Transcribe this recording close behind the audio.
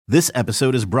This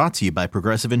episode is brought to you by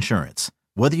Progressive Insurance.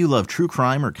 Whether you love true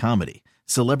crime or comedy,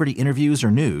 celebrity interviews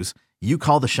or news, you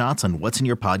call the shots on what's in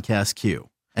your podcast queue.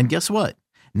 And guess what?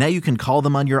 Now you can call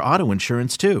them on your auto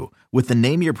insurance too with the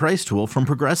Name Your Price tool from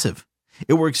Progressive.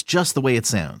 It works just the way it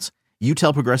sounds. You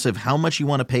tell Progressive how much you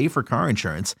want to pay for car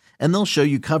insurance, and they'll show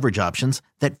you coverage options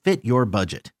that fit your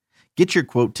budget. Get your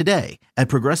quote today at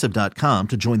Progressive.com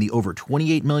to join the over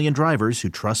 28 million drivers who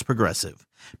trust Progressive.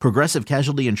 Progressive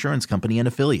Casualty Insurance Company and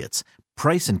Affiliates.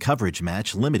 Price and coverage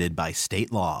match limited by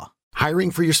state law. Hiring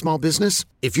for your small business?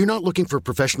 If you're not looking for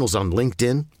professionals on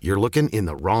LinkedIn, you're looking in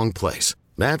the wrong place.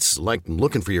 That's like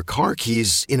looking for your car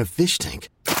keys in a fish tank.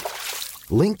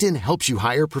 LinkedIn helps you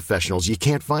hire professionals you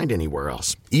can't find anywhere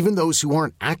else, even those who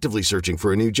aren't actively searching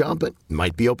for a new job but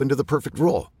might be open to the perfect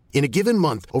role. In a given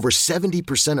month, over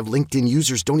 70% of LinkedIn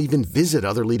users don't even visit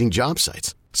other leading job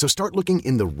sites. So start looking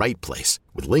in the right place.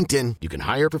 With LinkedIn, you can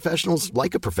hire professionals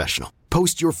like a professional.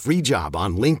 Post your free job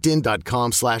on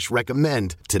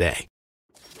linkedin.com/recommend today.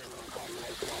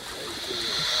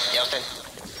 Houston,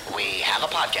 we have a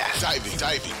podcast. Diving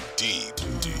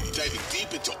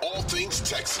deep into all things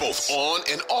Texas, both on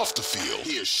and off the field.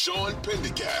 Here's Sean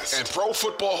Pendergast and Pro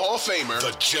Football Hall of Famer,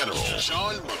 the General,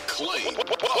 John McClain.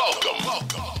 Welcome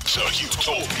to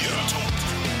Houtopia.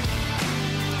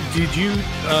 Did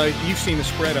you've seen the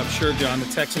spread, I'm sure, John. The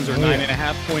Texans are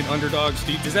 9.5-point underdogs.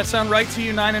 Does that sound right to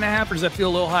you, 9.5, or does that feel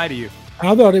a little high to you?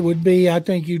 I thought it would be. I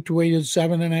think you tweeted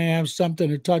 7.5,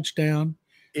 something, a touchdown.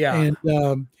 Yeah.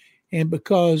 And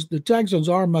because the Texans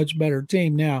are a much better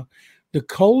team now, the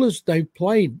coldest they've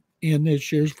played in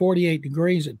this year is 48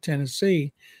 degrees at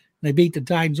Tennessee. They beat the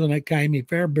Titans on that Kaimi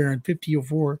Fairbairn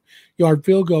 54-yard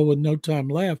field goal with no time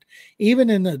left. Even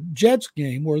in the Jets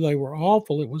game where they were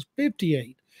awful, it was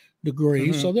 58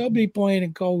 degrees. Mm-hmm. So they'll be playing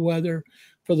in cold weather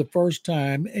for the first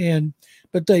time.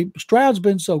 But Stroud's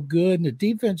been so good and the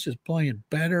defense is playing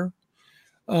better.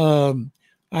 I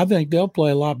think they'll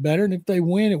play a lot better. And if they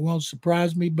win, it won't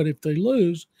surprise me. But if they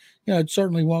lose, it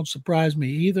certainly won't surprise me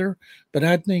either. But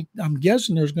I'm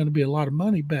guessing there's going to be a lot of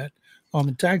money bet on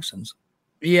the Texans.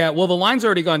 Yeah, well, the line's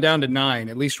already gone down to 9,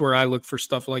 at least where I look for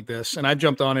stuff like this. And I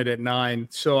jumped on it at 9.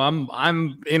 So I'm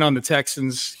in on the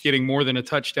Texans getting more than a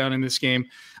touchdown in this game.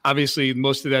 Obviously,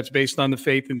 most of that's based on the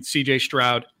faith in C.J.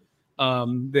 Stroud,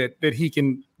 that he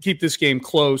can keep this game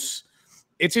close.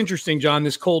 It's interesting, John,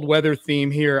 this cold weather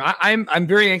theme here. I'm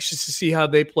very anxious to see how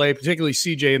they play, particularly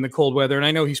CJ in the cold weather. And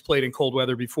I know he's played in cold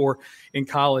weather before in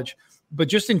college. But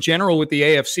just in general with the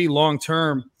AFC long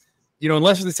term,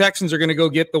 unless the Texans are going to go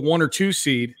get the 1 or 2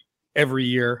 seed every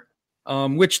year,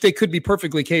 which they could be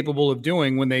perfectly capable of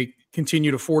doing when they continue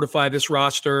to fortify this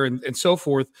roster and so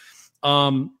forth,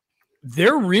 the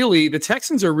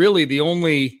Texans are really the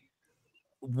only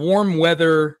warm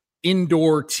weather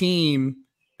indoor team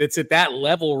that's at that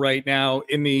level right now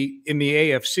in the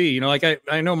AFC.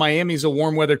 I know Miami's a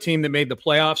warm weather team that made the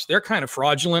playoffs. They're kind of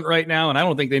fraudulent right now, and I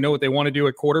don't think they know what they want to do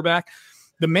at quarterback.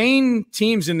 The main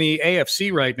teams in the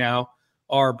AFC right now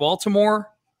are Baltimore,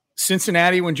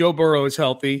 Cincinnati when Joe Burrow is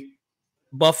healthy,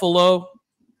 Buffalo,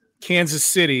 Kansas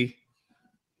City.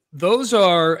 Those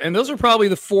are probably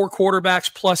the 4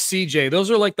 quarterbacks plus CJ. Those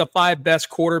are like the 5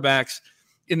 best quarterbacks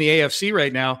in the AFC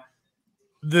right now.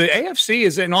 The AFC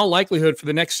is in all likelihood for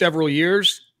the next several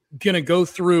years going to go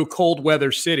through cold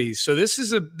weather cities. So this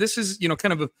is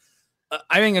kind of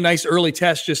I think a nice early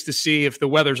test just to see if the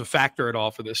weather's a factor at all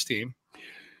for this team.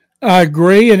 I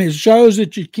agree, and it shows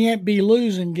that you can't be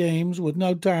losing games with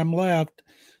no time left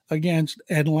against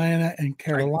Atlanta and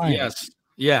Carolina. Yes.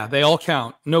 Yeah, they all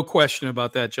count. No question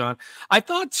about that, John. I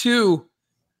thought, too,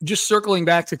 just circling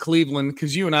back to Cleveland,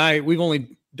 because you and I, we've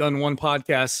only done one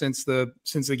podcast since the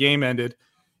game ended,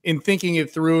 in thinking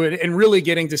it through and really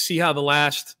getting to see how the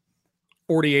last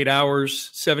 48 hours,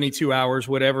 72 hours,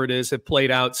 whatever it is, have played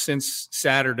out since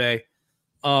Saturday.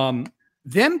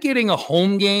 Them getting a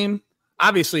home game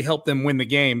obviously helped them win the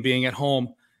game being at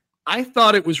home. I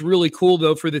thought it was really cool,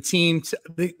 though, for the team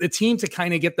to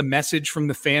kind of get the message from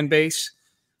the fan base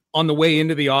on the way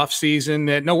into the offseason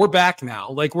that, no, we're back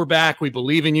now. We're back. We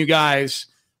believe in you guys.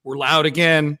 We're loud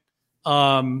again.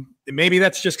 Maybe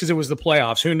that's just because it was the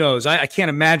playoffs. Who knows? I can't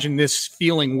imagine this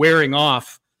feeling wearing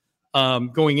off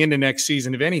going into next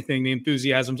season. If anything, the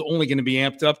enthusiasm's only going to be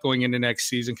amped up going into next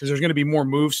season because there's going to be more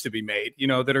moves to be made,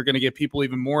 that are going to get people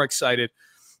even more excited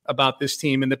about this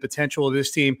team and the potential of this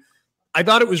team. I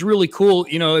thought it was really cool,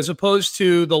 as opposed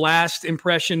to the last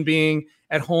impression being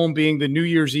at home, being the New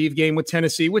Year's Eve game with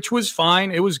Tennessee, which was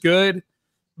fine. It was good,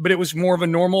 but it was more of a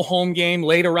normal home game,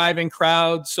 late arriving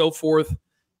crowd, so forth.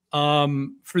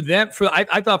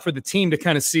 I thought for the team to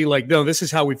kind of see like, no, this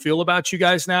is how we feel about you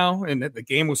guys now. And the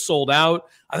game was sold out.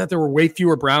 I thought there were way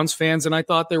fewer Browns fans than I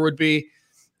thought there would be.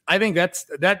 I think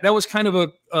that was kind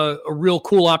of a real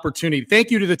cool opportunity.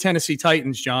 Thank you to the Tennessee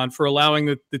Titans, John, for allowing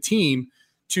the team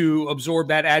to absorb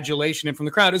that adulation from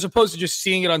the crowd, as opposed to just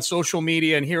seeing it on social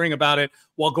media and hearing about it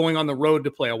while going on the road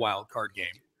to play a wild card game.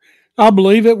 I'll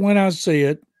believe it when I see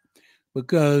it,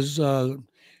 because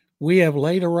we have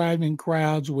late arriving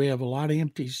crowds. We have a lot of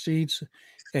empty seats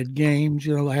at games.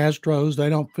 The Astros, they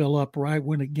don't fill up right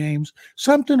when it games.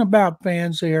 Something about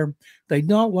fans here, they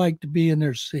don't like to be in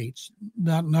their seats.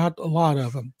 Not a lot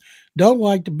of them. Don't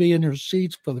like to be in their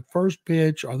seats for the first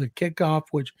pitch or the kickoff,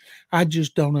 which I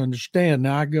just don't understand.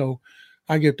 Now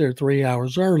I get there 3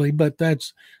 hours early, but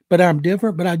I'm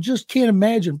different. But I just can't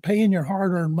imagine paying your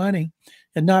hard-earned money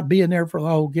and not being there for the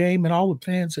whole game. And all the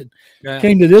fans that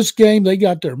came to this game, they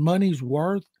got their money's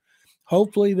worth.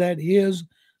 Hopefully that is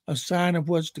a sign of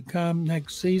what's to come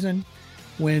next season,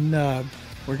 when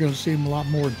we're going to see them a lot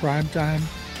more in prime time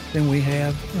than we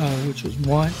have, which was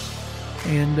once.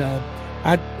 And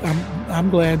I'm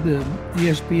glad the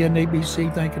ESPN,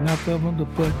 ABC think enough of them to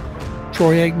put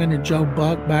Troy Aikman and Joe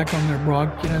Buck back on their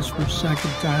broadcast for a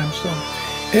second time. So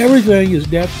everything is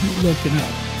definitely looking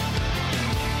up.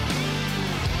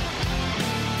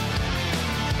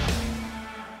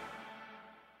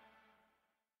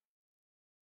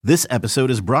 This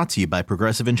episode is brought to you by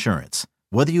Progressive Insurance.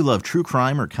 Whether you love true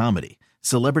crime or comedy,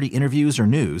 celebrity interviews or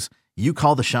news, you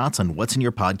call the shots on what's in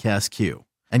your podcast queue.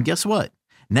 And guess what?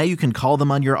 Now you can call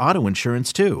them on your auto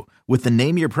insurance too, with the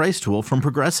Name Your Price tool from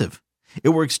Progressive. It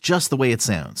works just the way it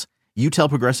sounds. You tell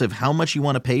Progressive how much you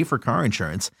want to pay for car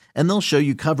insurance, and they'll show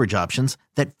you coverage options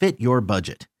that fit your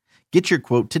budget. Get your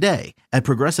quote today at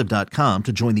Progressive.com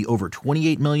to join the over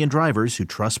 28 million drivers who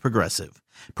trust Progressive.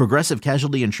 Progressive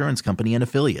Casualty Insurance Company and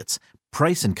Affiliates.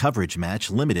 Price and coverage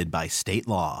match limited by state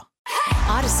law.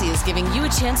 Odyssey is giving you a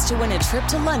chance to win a trip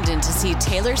to London to see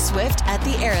Taylor Swift at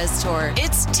the Eras Tour.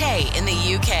 It's Tay in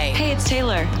the UK. Hey, it's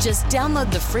Taylor. Just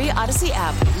download the free Odyssey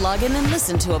app, log in and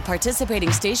listen to a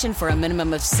participating station for a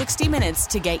minimum of 60 minutes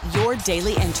to get your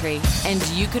daily entry. And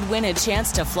you could win a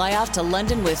chance to fly off to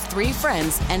London with 3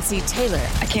 friends and see Taylor.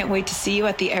 I can't wait to see you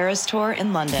at the Eras Tour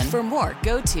in London. For more,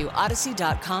 go to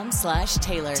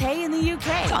odyssey.com/Taylor. Tay in the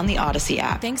UK. It's on the Odyssey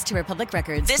app. Thanks to Republic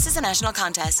Records. This is a national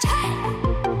contest.